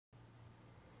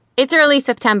It's early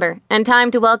September, and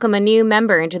time to welcome a new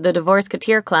member into the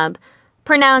Divorceketeer Club,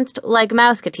 pronounced like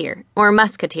Mouseketeer or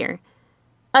Musketeer.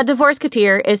 A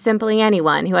Divorceketeer is simply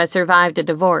anyone who has survived a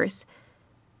divorce.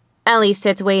 Ellie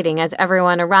sits waiting as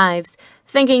everyone arrives,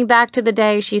 thinking back to the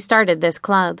day she started this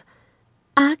club.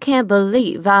 "I can't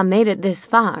believe I made it this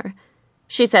far,"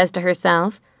 she says to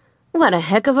herself. "What a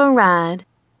heck of a ride."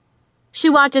 She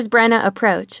watches Brenna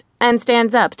approach and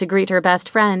stands up to greet her best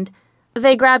friend.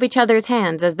 They grab each other's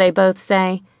hands as they both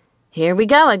say, "Here we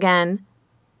go again."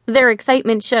 Their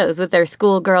excitement shows with their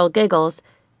schoolgirl giggles.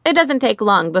 It doesn't take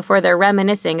long before they're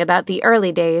reminiscing about the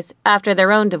early days after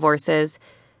their own divorces.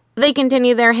 They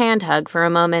continue their hand hug for a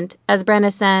moment as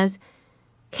Brenna says,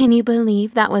 "Can you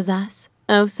believe that was us?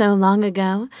 Oh, so long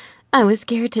ago. I was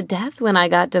scared to death when I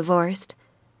got divorced."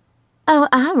 "Oh,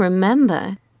 I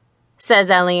remember,"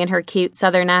 says Ellie in her cute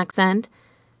southern accent.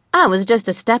 "I was just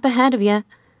a step ahead of you.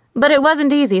 But it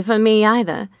wasn't easy for me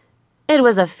either. It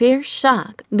was a fierce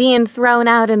shock being thrown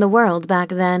out in the world back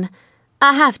then.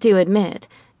 I have to admit,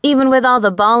 even with all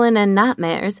the bawling and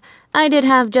nightmares, I did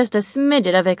have just a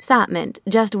smidget of excitement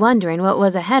just wondering what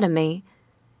was ahead of me."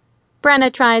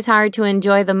 Brenna tries hard to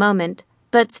enjoy the moment,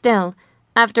 but still,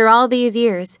 after all these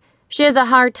years, she has a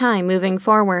hard time moving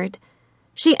forward.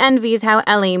 She envies how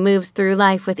Ellie moves through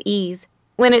life with ease,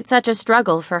 when it's such a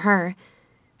struggle for her.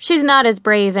 She's not as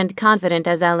brave and confident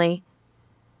as Ellie.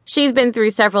 She's been through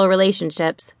several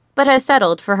relationships, but has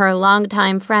settled for her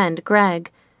longtime friend, Greg.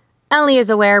 Ellie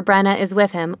is aware Brenna is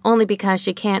with him only because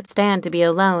she can't stand to be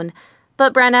alone,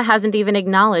 but Brenna hasn't even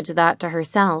acknowledged that to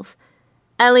herself.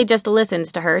 Ellie just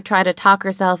listens to her try to talk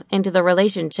herself into the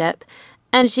relationship,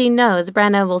 and she knows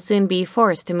Brenna will soon be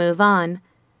forced to move on.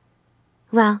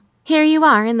 "Well, here you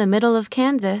are in the middle of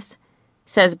Kansas,"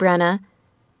 says Brenna.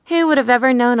 "Who would have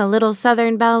ever known a little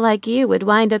Southern belle like you would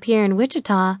wind up here in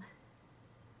Wichita?"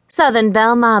 "Southern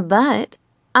belle my butt.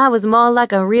 I was more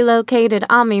like a relocated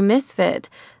Army misfit.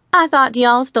 I thought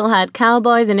y'all still had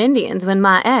cowboys and Indians when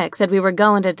my ex said we were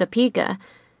going to Topeka."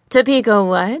 "Topeka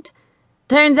what?"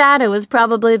 "Turns out it was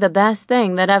probably the best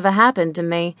thing that ever happened to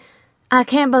me. I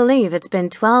can't believe it's been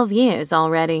 12 years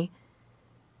already."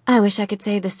 "I wish I could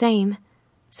say the same,"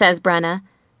 says Brenna.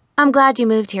 "I'm glad you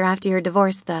moved here after your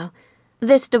divorce, though.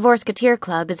 This Divorceketeer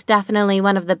Club is definitely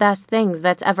one of the best things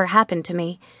that's ever happened to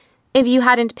me. If you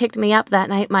hadn't picked me up that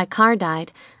night my car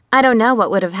died, I don't know what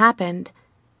would have happened."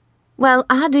 "Well,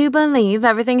 I do believe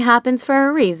everything happens for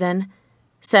a reason,"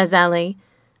 says Ellie.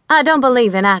 "I don't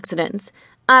believe in accidents.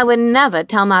 I would never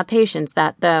tell my patients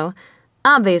that, though.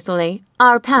 Obviously,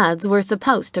 our paths were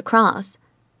supposed to cross."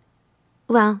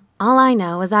 "Well, all I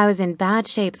know is I was in bad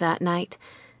shape that night.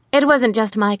 It wasn't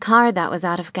just my car that was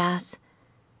out of gas."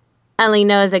 Ellie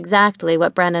knows exactly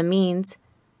what Brenna means.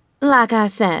 "Like I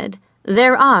said,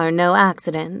 there are no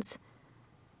accidents."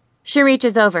 She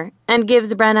reaches over and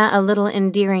gives Brenna a little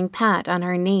endearing pat on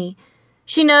her knee.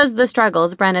 She knows the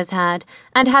struggles Brenna's had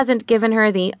and hasn't given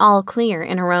her the all clear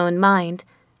in her own mind,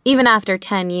 even after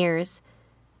 10 years.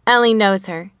 Ellie knows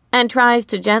her and tries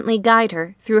to gently guide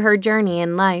her through her journey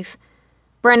in life.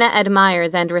 Brenna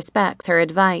admires and respects her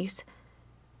advice.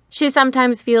 She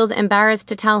sometimes feels embarrassed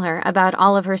to tell her about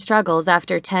all of her struggles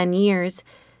after 10 years.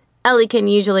 Ellie can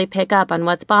usually pick up on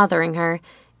what's bothering her,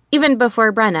 even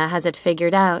before Brenna has it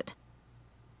figured out.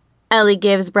 Ellie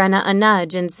gives Brenna a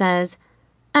nudge and says,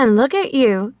 "And look at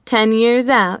you, 10 years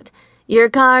out. Your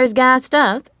car's gassed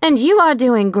up, and you are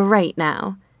doing great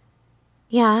now."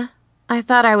 "Yeah, I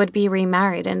thought I would be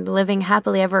remarried and living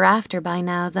happily ever after by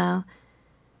now, though."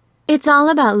 "It's all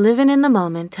about living in the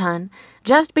moment, hon.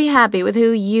 Just be happy with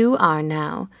who you are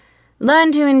now.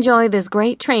 Learn to enjoy this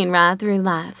great train ride through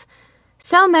life.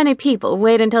 So many people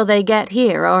wait until they get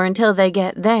here or until they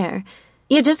get there.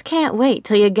 You just can't wait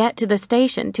till you get to the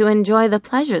station to enjoy the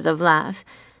pleasures of life.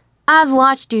 I've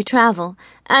watched you travel,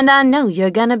 and I know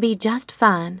you're gonna be just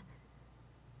fine."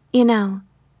 "You know,"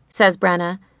 says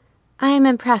Brenna, "I am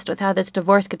impressed with how this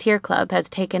Divorceketeer Club has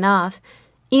taken off.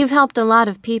 You've helped a lot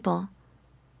of people."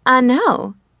 "I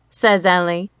know," says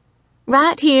Ellie.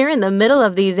 "Right here in the middle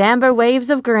of these amber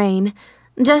waves of grain.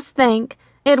 Just think,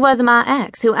 it was my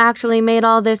ex who actually made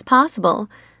all this possible.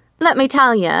 Let me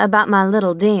tell you about my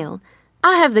little deal.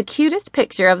 I have the cutest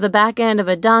picture of the back end of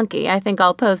a donkey I think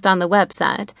I'll post on the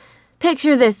website.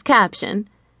 Picture this caption,"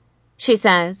 she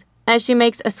says, as she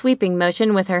makes a sweeping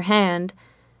motion with her hand.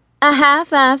 "A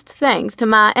half-assed thanks to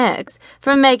my ex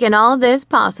for making all this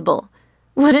possible.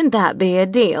 Wouldn't that be a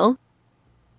deal?"